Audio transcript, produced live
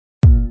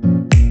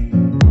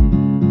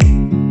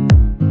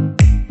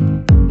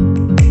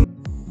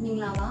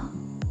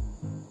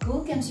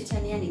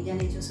ပြ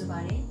န်လည်ကြိုဆိုပါ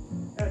ရစေအဲ့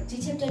တော့ဒီ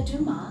chapter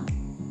 2မှာ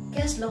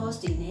gas laws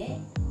တွေနဲ့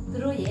သူ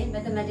တို့ရဲ့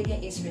mathematical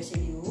expression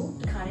တွေကို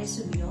တစ်ခါလေး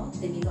စုပြီးတော့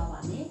သင်ပေးသွားပါ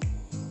မယ်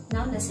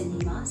နောက် lesson ဒီ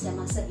မှာဆရာ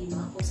မဆက်ပြီး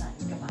မှပို့စာ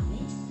လုပ်ပါမ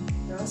ယ်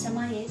အဲ့တော့ဆရာမ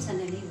ရဲ့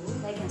channel လေးကို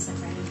like and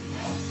subscribe လုပ်ပြီး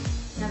တော့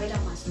နောက်ဘက်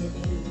တော့မှာရှိ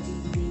တဲ့ video တွေဒီ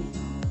နေ့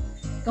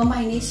နော်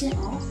combination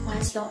of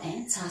White's law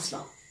and Charles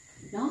law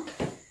နော်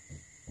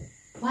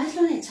White's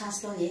law နဲ့ Charles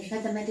law ရဲ့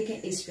mathematical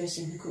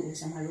expression တစ်ခုကို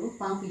ဆရာမတို့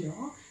ပေါင်းပြီး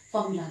တော့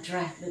formula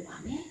derive လုပ်ပါ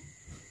မယ်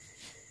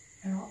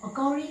အဲ့တော့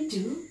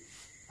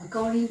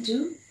according to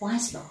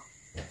White's law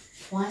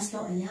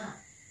အရာ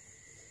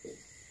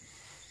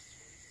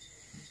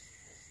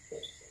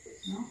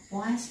နော်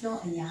White's law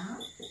အရာ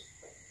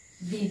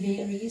V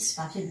varies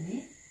ဘာဖြစ်မလဲ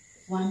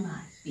 1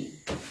 by P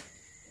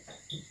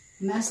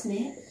mass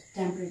နဲ့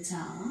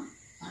temperature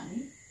ပါလေ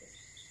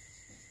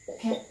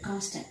kept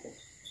constant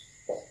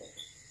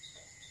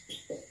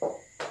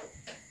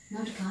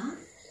နောက်တစ်ခါ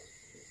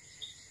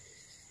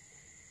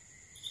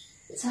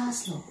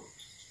Charles law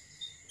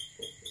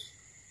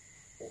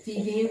V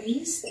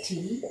varies T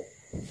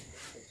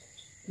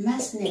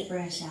mass နဲ့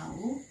pressure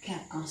ကို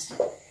kept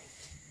constant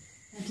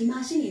ဒီမှာ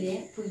ရှိနေတဲ့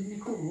point နှ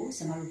စ်ခုကို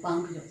ကျွန်တော်တို့ပေါ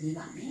င်းပြီးတော့ရေး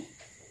ပါမယ်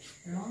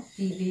အဲ့တော့ V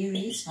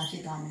varies ဘာဖြ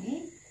စ်သွားမလဲ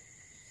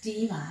T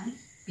by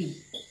P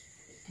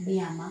ဒီနေ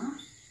ရာမှာ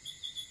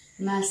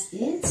mass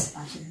is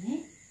ဘာဖြစ်မလဲ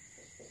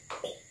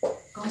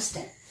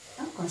constant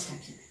နော် constant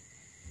ဖြစ်မယ်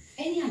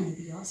အဲ့ဒီကနေ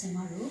ပြီးတော့ကျွန်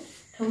တော်တို့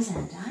ထုံးစံ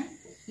အတိုင်း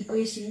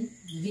equation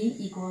V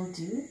equal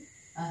to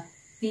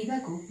V ဘ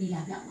က်ကို P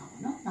လာပြောင်းမှာ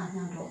ပေါ့နော်။ဒါ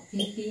ကြောင့်တော့ V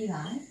P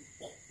by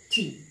T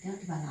တော့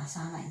ဒီမှာလာ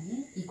စားလိုက်ရ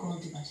င် equal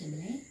to ဘာဖြစ်မ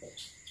လဲ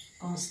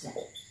constant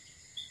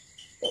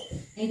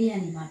အဲ့ဒီက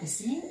နေမှတစ်ဆ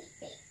င့်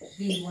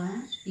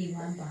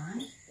V1 by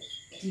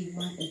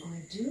T1 equal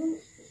to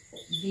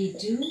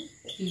V2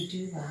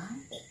 by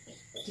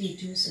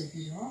T2 ဆို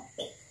ပြီးတော့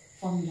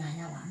formula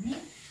ရပါမယ်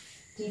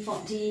။ဒီ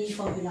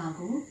formula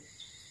ကို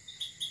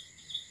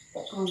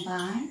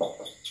combine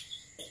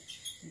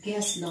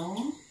gas law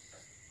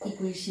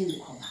equation ကို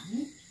ခေါ်ပါမ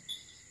ယ်။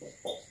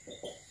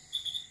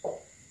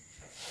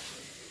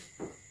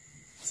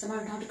စမ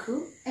နောက်တစ်ခု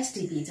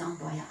STP အကြောင်း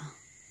ပြောရအောင်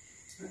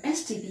။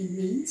 STP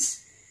means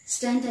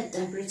standard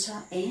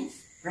temperature and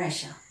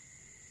pressure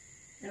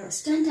အဲ့တော့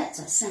standard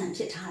ဆိုစံ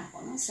ဖြစ်ထားတာ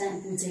ပေါ့နော်။စံ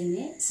ပူချိန်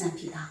နဲ့စံ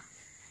ဖြစ်တာ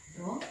။အဲ့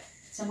တော့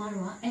ကျွန်တော်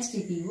တို့က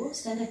STP ကို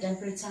standard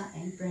temperature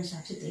and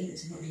pressure ဖြစ်တယ်လို့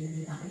ကျွန်တော်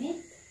ရေးပါမယ်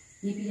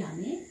။ရေးပြရ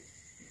မယ်။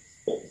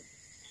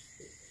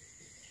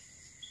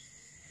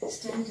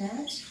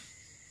 standard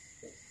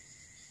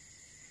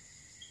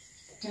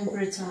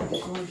temperature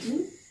equal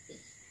to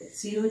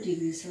 0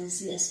 degrees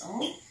Celsius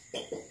or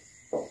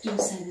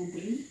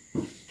 273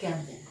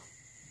 Kelvin.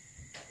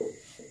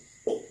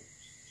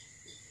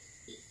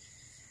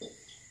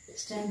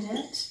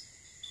 Standard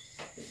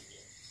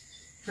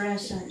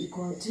pressure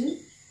equal to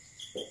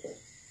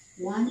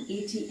 1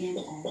 atm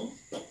or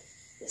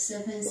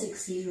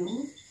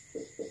 760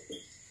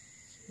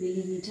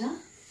 millimeter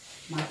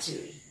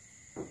mercury.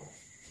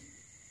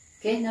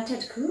 Okay, now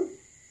take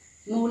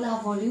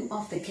molar volume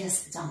of the gas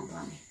အကြောင်း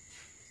သွားမယ်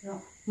အဲ့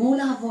တော့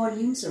molar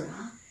volume ဆို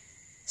တာ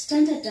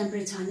standard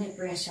temperature နဲ့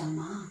pressure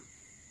မှာ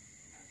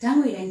ဓာတ်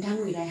ငွေတိုင်း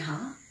ဟာ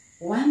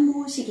 1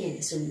 mole ရှိခဲ့တ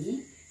ယ်ဆိုရင်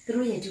သူ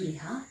တို့ရဲ့ဓာတ်တွေ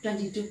ဟာ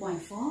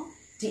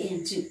 22.4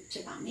 dm3 ဖြ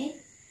စ်ပါမယ်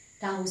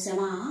ဒါကိုဆရာ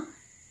မ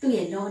ကသူ့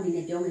ရဲ့ law အနေ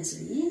နဲ့ပြောမယ်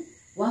ဆိုရင်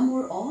 1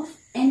 mole of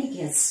any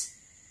gas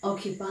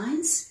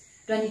occupies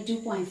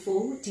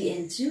 22.4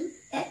 dm2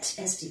 at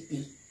STP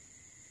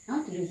เนาะ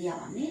ဒီလိုရေးရ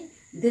ပါမယ်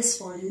this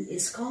volume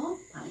is called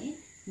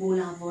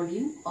molar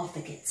volume of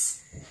the gas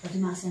ဒီ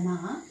မှာဆရာမ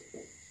က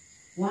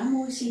 1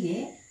 mole ရှိ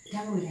တဲ့ဓာ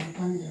တ်ငွေတိုင်း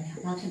တွန်းနေရတာ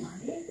ဘာဖြစ်မှာ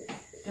လဲ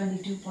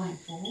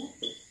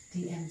 22.4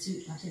 dm2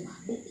 ဘာဖြစ်မှာ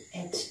လဲ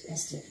at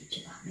STP ဖြ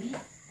စ်ပါမယ်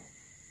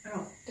အဲ့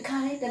တော့တခါ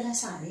လေးတက်လက်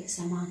စပဲဆ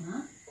ရာမက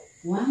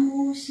 1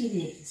 mole ရှိ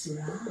တဲ့ဆို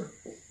တာ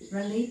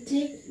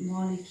relative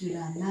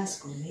molecular mass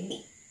ကိုလေ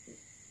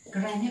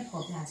gram နဲ့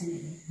ဖော်ပြခြင်း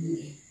နဲ့ညီ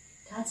တယ်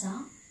ဒါကြော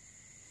င့်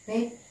ဘ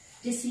ယ်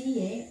ပစ္စည်း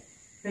ရဲ့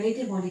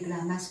relative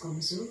molecular mass ကိုမ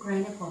ဆို gram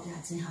နဲ့ဖော်ပြ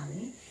ခြင်းဟာ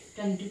လေ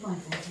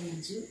 22.4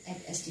 dm2 at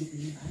STP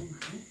နဲ့ပါလို့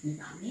ညီ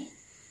ပါမယ်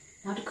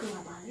နောက်တစ်ခုက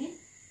ပါလေ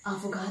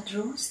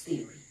Avogadro's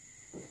theory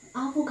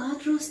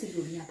Avogadro's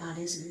theory ကပါ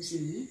လဲဆိုလို့ရှိ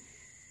ရင်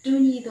တူ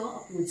ညီသော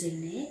အပူချိန်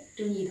နဲ့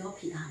တူညီသော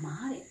ဖိအားမှာ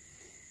တဲ့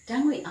ဓာ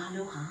တ်ငွေအား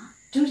လုံးဟာ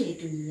ဒုတွေ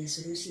တူညီတယ်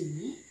ဆိုလို့ရှိရ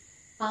င်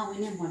ပါဝင်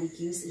တဲ့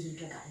molecules အရေးအ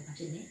တွက်ကလည်းဘာ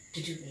ဖြစ်လဲ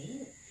တူတူပဲ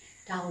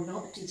ဒါကို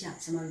တော့အတိအကျ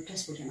ကျွန်တော်တို့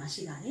textbook ထဲမှာ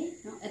ရှိပါတယ်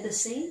เนาะ at the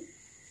same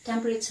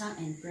temperature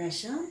and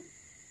pressure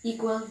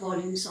equal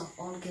volumes of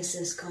all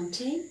gases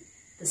contain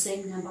the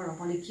same number of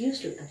molecules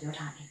လို့ပြော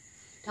ထားတယ်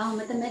ဒါက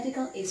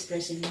mathematical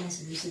expression နဲ့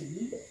ဆိုလို့ရှိရ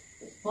င်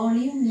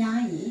volume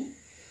များရင်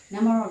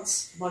number of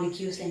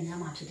molecules လည်းများ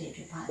မှာဖြစ်တဲ့အ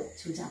တွက်ဘာ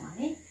ထူးကြပါ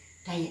လဲ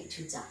တိုက်ရိုက်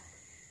ထူးကြဒါ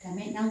ပေ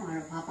မဲ့နောက်မှာ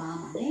တော့ဘာပါ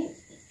မှာလဲ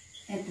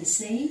at the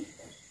same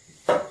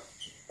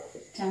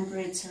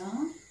temperature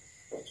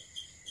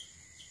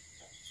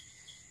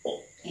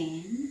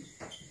and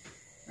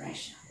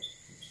pressure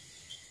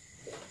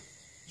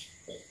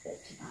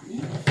ဒီပါမ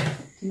ယ်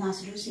ဒီမှာ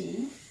ဆိုလို့ရှိရ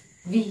င်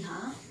V ဟာ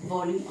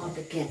volume of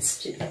the gas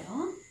ဖြစ်ပြီး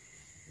တော့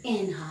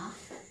N ဟာ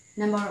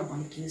number of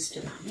molecules ဖြ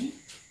စ်ပါမယ်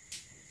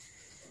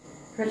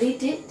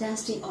relative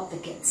density of the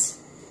gas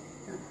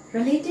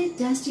relative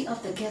density of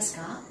the gas က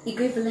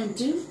equivalent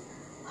to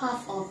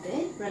half of the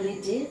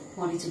relative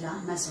molecular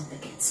mass of the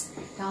gas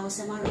ဒါကိုဆ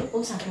က်မတို့ဥ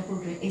စ္စာထုတ်ဖို့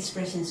အတွက်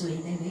expression ဆိုရ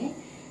င်လည်း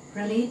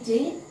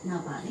relative နော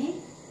က်ပါလေ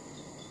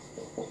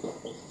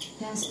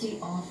density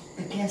of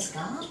the gas က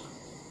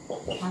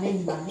ဘာလဲ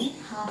ညီပါလဲ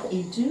half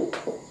into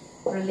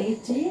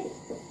relative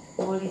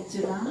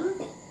molecular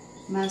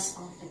mass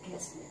of the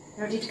gas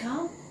အဲ့ဒီတစ်ခါ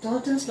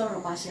Dalton's law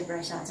of partial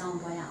pressure အကြောင်း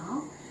ပြောရအော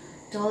င်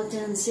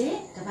Dalton's ရဲ့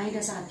တပိုင်းတ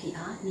စဖြစ်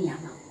အားနေရာ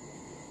မှာ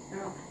အဲ့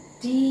တော့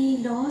ဒီ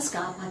laws က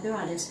ဘာပြောရ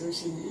လဲဆိုလို့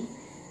ရှိရင်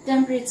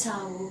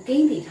temperature ကိုကိ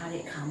န်းတည်ထား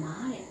တဲ့အခါမှာ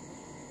တဲ့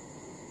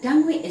ဓာတ်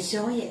ငွေ့အ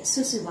ရောရဲ့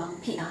စုစုပေါင်း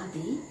ဖြစ်အားသ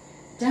ည်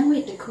ဓာတ်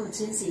ငွေ့တစ်ခုချ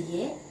င်းစီ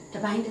ရဲ့တ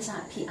ပိုင်းတစ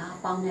ဖြစ်အား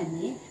ပေါင်းတဲ့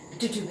နဲ့အ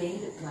တူတူပဲ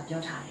လို့သူက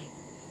ပြောထားတယ်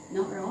။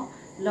နော်အဲ့တော့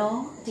law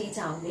အတိအ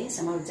ကျကိုလည်း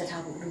ကျွန်တော်တို့ကြက်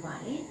ထားဖို့လိုပါ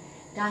တယ်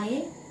။ဒါ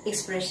ရဲ့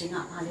expression က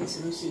ဘာလဲ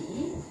ဆိုလို့ရှိရ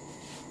င်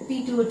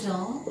P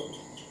total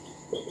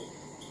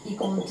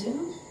equal to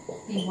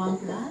P1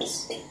 plus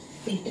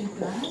P2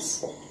 plus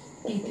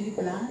P3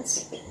 plus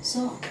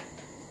so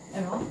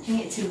အဲ့တော့ဒီ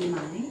အချိန်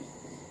မှာလေ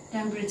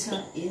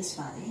temperature is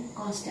ပါလေ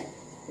constant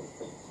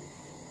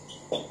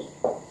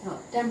တော့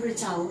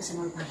temperature ကိုကျွန်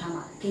တော်တို့ဘာထား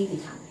မှာကိန်းနေ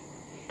ထားမယ်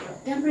အဲ့တော့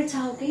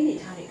temperature ကိုကိန်းနေ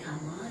ထားတဲ့အခါ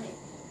မှာတဲ့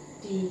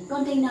ဒီ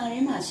container ထဲ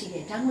မှာရှိ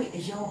တဲ့ဓာတ်ငွေ့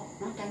အရော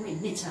เนาะဓာတ်ငွေ့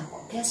mixture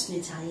ပေါ့ gas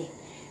mixture ရဲ့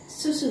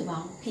စုစုပေါ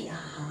င်းဖိ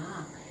အားဟာ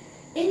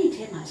အဲ့ဒီ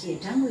ထဲမှာရှိ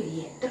တဲ့ဓာတ်ငွေ့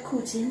ရဲ့တစ်ခု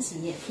ချင်းစီ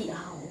ရဲ့ဖိ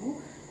အားကို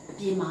အ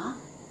ပြင်မှာ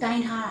တို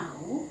င်းထားတာ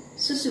ကို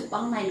စုစု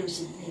ပေါင်းလိုက်လို့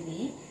ရှိရင်လ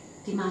ည်း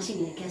ဒီမှာရှိ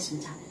နေတဲ့ gas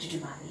mixture နဲ့တူတူ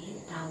ပါပဲ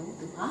ဒါကို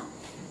သူက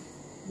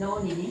law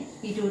အနေနဲ့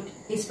P2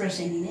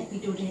 expression အနေနဲ့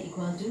P2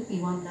 equal to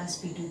P1 plus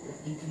P2 plus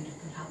P3 လို့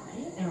ပြောထားပါတ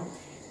ယ်အဲ့တော့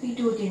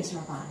P2 ဆို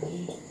တာပါလေ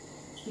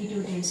P2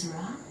 ဆို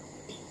တာ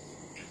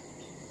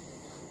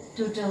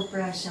total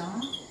pressure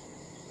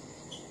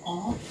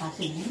of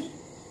particle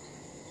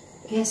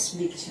gas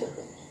mixture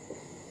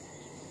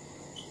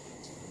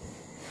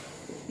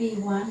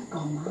P1,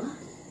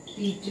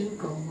 P2,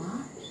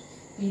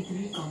 P3,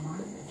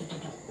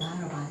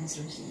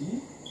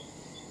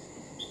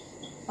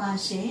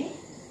 partial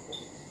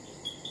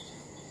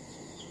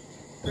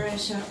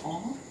pressure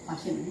of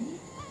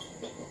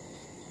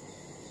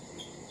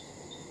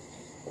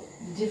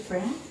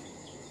different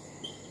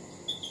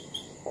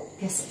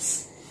gases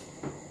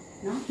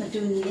เนาะမ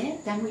တူညီတဲ့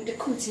ဓာတ်ငွေ့တစ်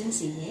ခုချင်း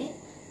စီရဲ့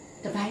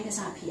တပိုင်းတစ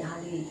ဖိအား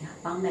လေးတွေက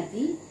ပေါင်းလိုက်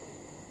ပြီး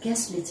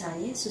gas mixture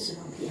ရဲ့စုစု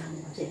ပေါင်းဖိအား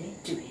မျိုးဖြစ်တယ်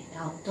တူတယ်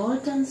ဒါကို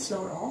Dalton's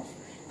law of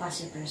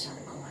partial pressure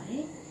လို့ခေါ်ပါတ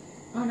ယ်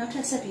နောက်ထ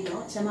ပ်ဆက်ပြီး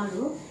တော့ကျွန်မ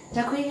တို့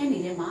ဓာတ်ခွဲခန်းနေ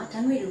တဲ့မှာဓာ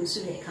တ်ငွေ့တွေစု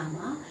တဲ့အခါ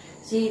မှာ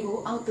ရေကို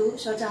အောက်သို့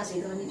ရှော့ချစေ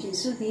သောနည်းဖြင့်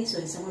စုပြီး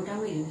ဆိုရင်ကျွန်တော်ဓာတ်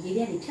ငွေ့တွေကို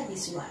ရေထဲကနေထပ်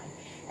ပြီးစုရတယ်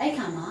အဲ့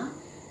ခါမှာ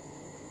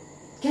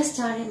gas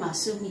ကြားထဲမှာ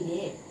စုမိ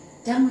တဲ့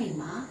ဓာတ်ငွေ့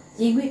မှာ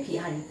ရေငွေ့ဖိ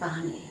အားတွေပါ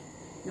နေတယ်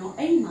နော်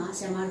အဲ့ဒီမှာ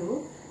ကျွန်မတို့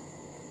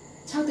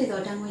6သိ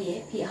သောဓာတ်ငွေ့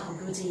ရဲ့ဖိအားကို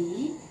လိုချင်ရ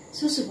င်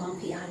စုစုပေါင်း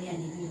ဖိအားတွေက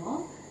နေပြီး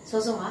တော့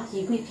စောစောကရေ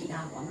ငွေ့ဖိ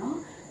အားပေါ့နော်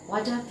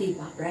water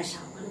vapor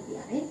pressure ဘာလို့ပြရ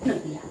လဲနှု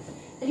တ်ပြရတယ်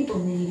အဲ့ဒီပုံ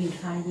စံလေးတွေတစ်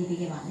ခါရေးပေး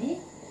ခဲ့ပါမယ်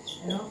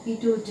အဲ့တော့ P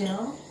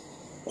total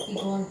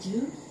equal to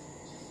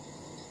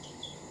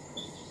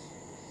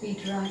P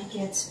dry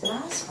gas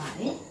plus ပါ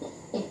တယ်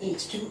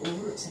H2O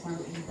လို့စပါ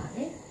လို့ရေးပါတ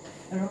ယ်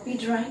အဲ့တော့ P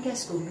dry gas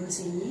ကိုလိုချ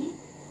င်ရင်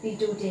P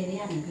total တွေ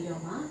ကနေပြီး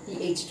တော့မှ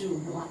H2O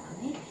လို့ရပါ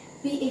မယ်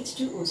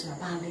H2O ဆိုတာ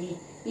ဘာလဲ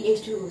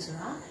H2O ဆို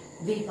တာ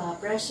vapor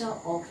pressure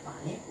of ပါ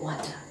လေ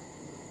water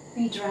P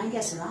dry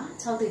gas ဆိုတာ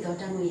6သိသော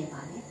ဓာတ်ငွေ့ရဲ့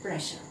ပါလေ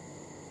pressure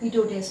P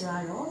total ဆိုတာ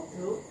တော့သူ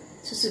တို့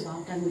စုစုပေါ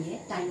င်းဓာတ်ငွေ့ရဲ့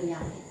တိုင်းလို့ရ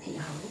တယ်ဖိ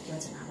အားကိုပြော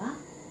ချင်တာပါ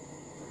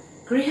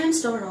Graham's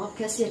law of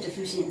gaseous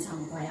diffusion အကြော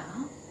င်းပြောရအော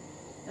င်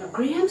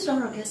Graham's law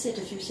of gaseous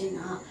diffusion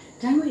က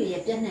ဓာတ်ငွေ့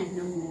ရဲ့ပြန့်နှံ့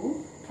နှုန်းကို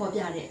ဖော်ပြ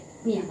တဲ့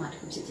နေရာမှာတစ်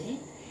ခုဖြစ်တယ်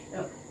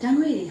အဲ့တော့ဓာတ်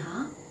ငွေ့တွေဟာ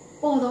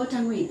ပေါ်သောဓာ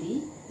တ်ငွေ့သည်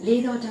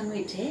လေးသောဓာတ်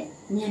ငွေ့ထက်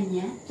မြန်မြ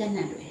န်ပြန့်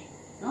နှံ့လွယ်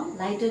နော်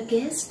lighter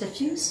gas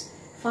diffuse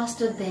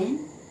faster than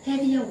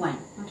heavier one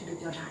နော်ဒီလို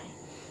ပြောထားတယ်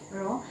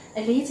အဲ့တော့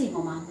အလေးချိန်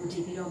ပေါ်မှာမူတ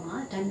ည်ပြီးတော့မှ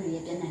ဓာတ်ငွေ့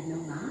ရဲ့ပြန့်နှံ့နှု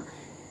န်းက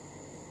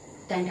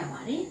တိုင်းတာပါ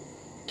တယ်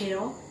ဒါ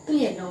တော့သူ့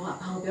ရဲ့ law ကဘာ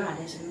ကိုပြောတာ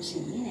လဲဆိုလို့ရှိ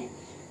ရင်တဲ့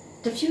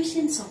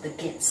diffusion of the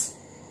gas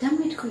ဓာတ်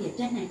ငွေ့တစ်ခုရဲ့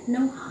ပြန့်နှံ့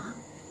နှုန်းဟာ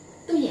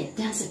သူ့ရဲ့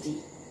density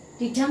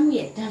ဒီဓာတ်ငွေ့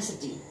ရဲ့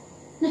density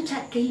နှစ်ထ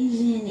ပ်ကိန်းရ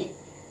င်းနဲ့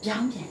ပြော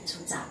င်းပြန်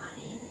ချိုးကြပါတ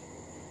ယ်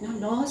နော်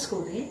laws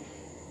ကိုလည်း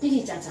တိတိ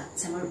ကျကျ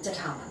ကျွန်တော်တို့ကြက်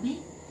ထားပါမယ်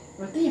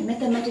။သူရဲ့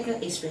mathematical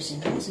expression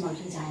ကိုကျွန်တော်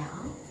ရေးကြရ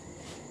အောင်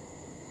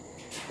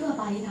။သူက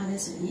ဘာရေးထားလဲ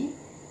ဆိုရင်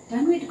ဓာ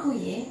တ်ငွေ့တစ်ခု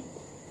ရဲ့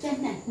ပြန့်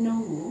နှံ့နှု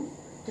န်းကို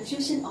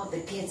diffusion of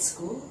the gas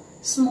ကို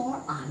small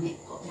r နဲ့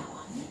ပေါ်ပြ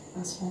ပါမယ်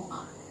။ small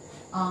r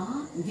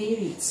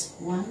varies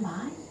 1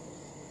 by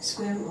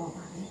square root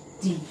of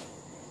d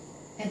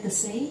at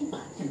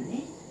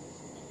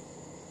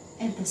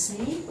the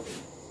same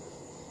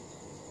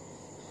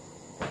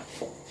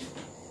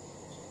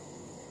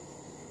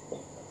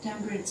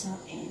temperature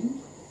and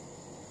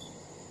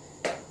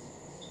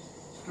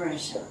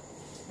pressure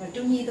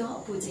တူညီသော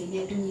အပူချိန်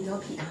နဲ့တူညီသော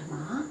ဖိအား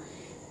မှာ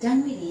ဓာတ်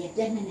ငွေ့တွေရဲ့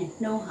ပြန့်နှံ့တဲ့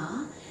နှုန်းဟာ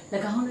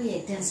 ၎င်းတို့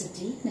ရဲ့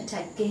density နှစ်ထ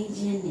ပ်ကိန်း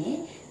ချင်းနဲ့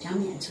ကြောင်း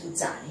မြန်ထူး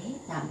ကြတယ်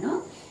ဒါနော်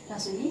ဒါ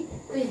ဆိုရင်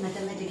သူ့ရဲ့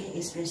mathematical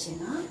expression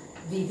က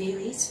v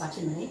varies ဘာဖြ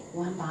စ်မလဲ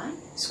1 by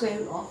square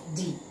root of d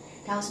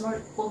ဒါဆိုတော့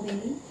ပုံသင်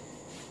ပြီး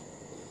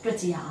တွက်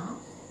ကြည့်အောင်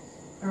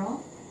အဲ့တော့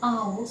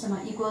r ကိုစမ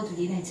equal to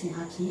ရေးနိုင်ခြင်း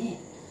အပြင်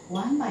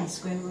1 by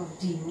square root of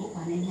d ကို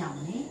ဘာနဲ့ညှောင်း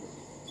လဲ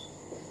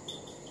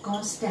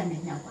constant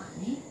နဲ့ညှောင်းပါ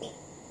မယ်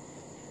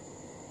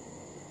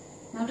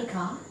နောက်တစ်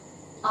ခါ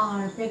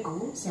r ဘက်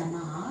ကိုဆရာမ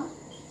က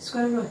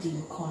square root d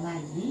ကိုခေါ်လို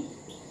က်ရင်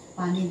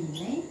ဘာနဲ့ညီ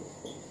လဲ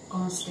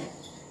constant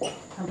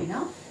ဟုတ်ပြီ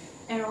နော်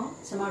အဲ့တော့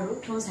ဆရာမတို့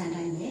ထုံးစံ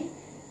တိုင်းပဲ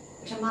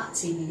ပထမအ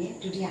ခြေအနေနဲ့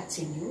ဒုတိယအ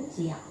ခြေအနေကို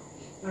ရေးရအောင်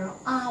အဲ့တော့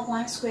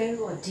r1 square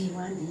root of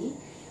d1 ဒီ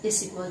is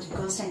equal to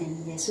constant နဲ့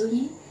ညီတယ်ဆိုရ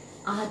င်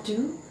r2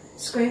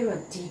 square root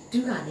of d2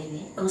 ကလည်း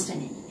ပဲ constant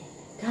နဲ့ညီတယ်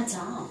ဒါ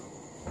ကြောင့်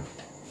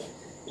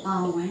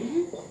r1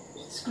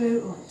 square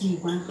root of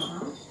d1 ဟာ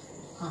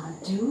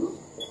r2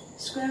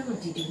 square root of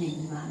d2 နဲ့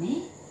ညီပါမ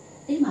ယ်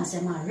အဲ့မှာဆ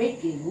ရာမ rate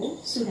တွေကို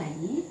စုလိုက်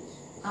ရင်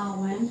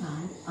r1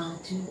 by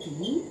r2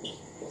 ဒီ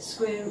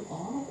square root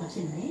of ဘာဖြ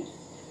စ်မလဲ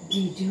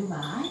d2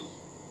 by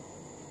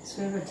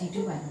square root d2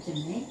 by ဘာဖြစ်မ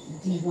လဲ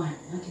d1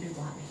 နော်ဒီလို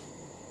သွားပြီ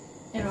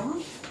အဲ့တော့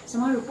ဆရာ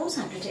မတို့ပုံ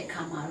စံတွေ့တဲ့အ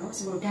ခါမှာတော့ဆ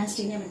ရာမတို့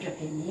density နဲ့မတွေ့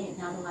ဘဲနဲ့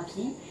နောက်တော့အဖြ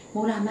စ်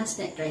molar mass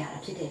နဲ့တွေ့ရတာ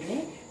ဖြစ်တဲ့အတွ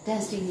က်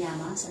density နေရာ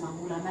မှာဆရာမ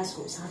molar mass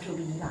ကိုအစားထိုး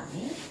ပြီးရေးပါမ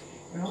ယ်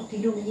အဲ့တော့ဒီ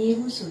လိုမရေး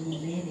ဘူးဆိုရင်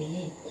လည်းပဲ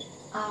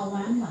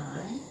r1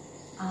 by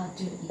r2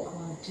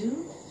 equal to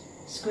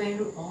square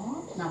root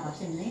of နောက်ပါ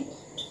ဖြစ်မယ်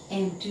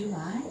m2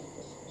 by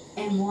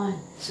m1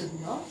 ဆို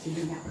ပြီးတော့ရေး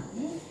လို့ရပါမ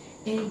ယ်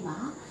အဲဒီမှာ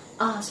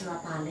r ဆိုတာ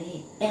ပါလေ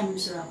m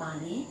ဆိုတာပါ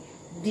လေ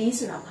d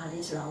ဆိုတာပါလေ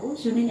ဆိုတာကို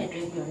unit နဲ့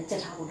တွဲပြီးတော့ကြ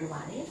က်ထားဖို့လို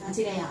ပါတယ်။နားကြ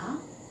ည့်လိုက်ရအောင်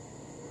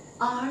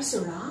r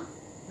ဆိုတာ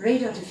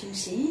rate of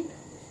diffusion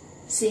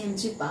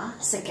cm3 per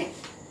second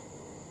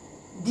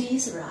d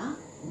ဆိုတာ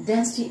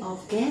density of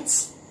gas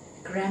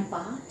gram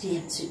per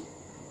dm2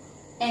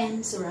 m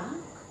ဆိုတာ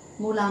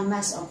molar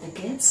mass of the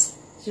gas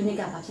unit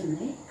ကဘာဖြစ်မ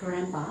လဲ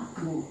gram per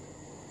mole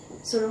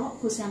ဆိုတော့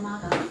ခုဆရာမ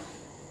က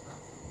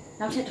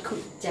နောက်ထပ်တစ်ခု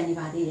ကြံနေ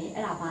ပါသေးတယ်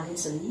အဲ့ဒါပါလဲ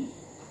ဆိုရင်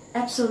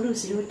absolute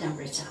zero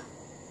temperature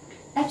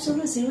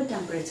absolute zero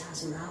temperature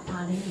ဆိုတာဘာ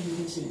လဲ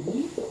လို့ရှိရ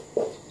င်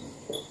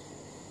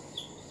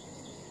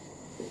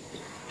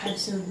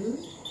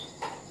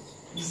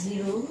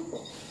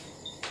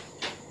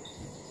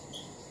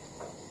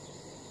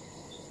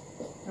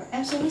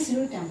absolute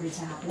zero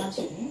temperature ကဘယ်လောက်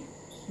ရှိလဲ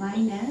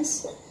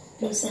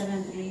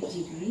 -273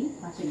 degree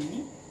ဘာဖြစ်လဲ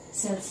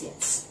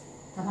Celsius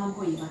ဒါမှမ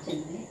ဟုတ်ရင်ဘာဖြစ်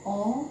လဲ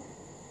or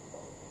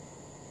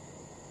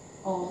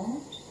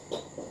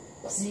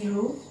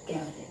 0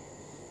 Kelvin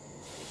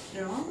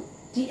တော့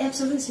ဒီ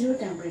absolute zero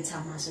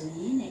temperature မှာဆိုရ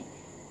င်တဲ့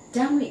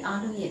ဓာတ်ငွေအား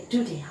လုံးရဲ့ဒု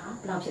တိယဟာ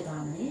ဘယ်လောက်ဖြစ်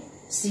သွားမလဲ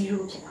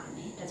0ဖြစ်ပါမ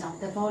ယ်ဒါကြောင့်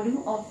the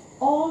volume of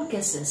all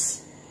gases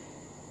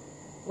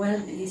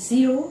will be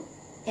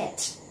 0 at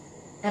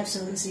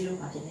absolute zero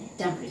ပါဖြစ်တယ်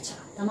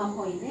temperature ဒါမှမ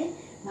ဟုတ်ရင်လည်း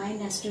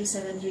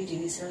 -273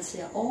 degree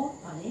Celsius or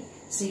ပါလေ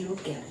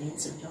0 Kelvin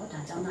ဆိုတော့ဒါ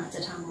ကြောင့်နာချ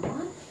က်ထားမှာပါ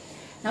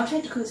နောက်ထ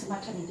ပ်တစ်ခုစမ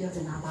ထပ်ပြီးပြောချ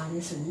င်တာပါလေ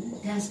ဆိုရင်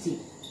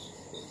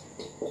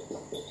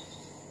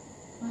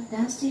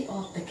density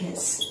of the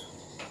gas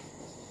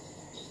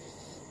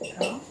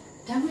တော့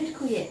ဓာတ်ငွေတစ်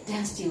ခုရဲ့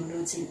density ကို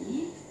လို့ကြည့်ရ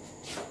င်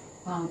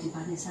ဘာလို့ဒီ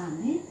ပါနေစားမ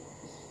လဲ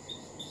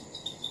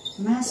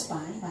mass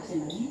by ဘာဖြစ်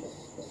မလဲ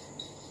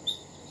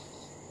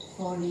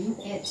volume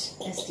at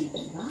STP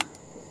ပါ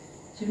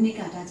unit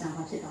ကဒါကြောင့်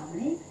ဘာဖြစ်ပါမ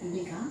လဲ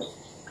unit က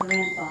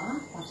gram per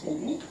ဘာဖြစ်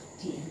လဲ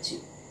dm2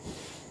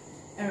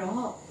 အဲ့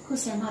တော့ခု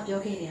ဆရာမပြော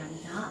ခဲ့တဲ့အရာ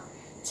လေးက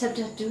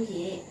chapter 2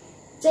ရဲ့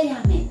ကြက်ရ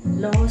မယ့်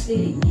laws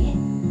လေးတွေနဲ့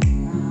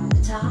တ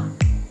ခြား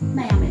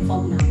မှတ်ရမယ့်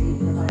formula လေး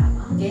တွေပြောတာ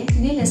ပါကဲဒီ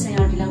နေ့ lesson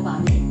ရောဒီလောက်ပါ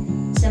မယ်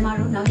ဆရာမ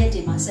တို့နောက်ရက်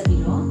တွေမှာဆက်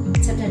ပြီးတော့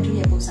chapter 2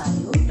ရဲ့ပုံစံ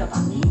လေးကိုတွေ့ပါ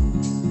မယ်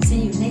see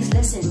you next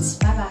lessons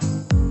bye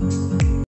bye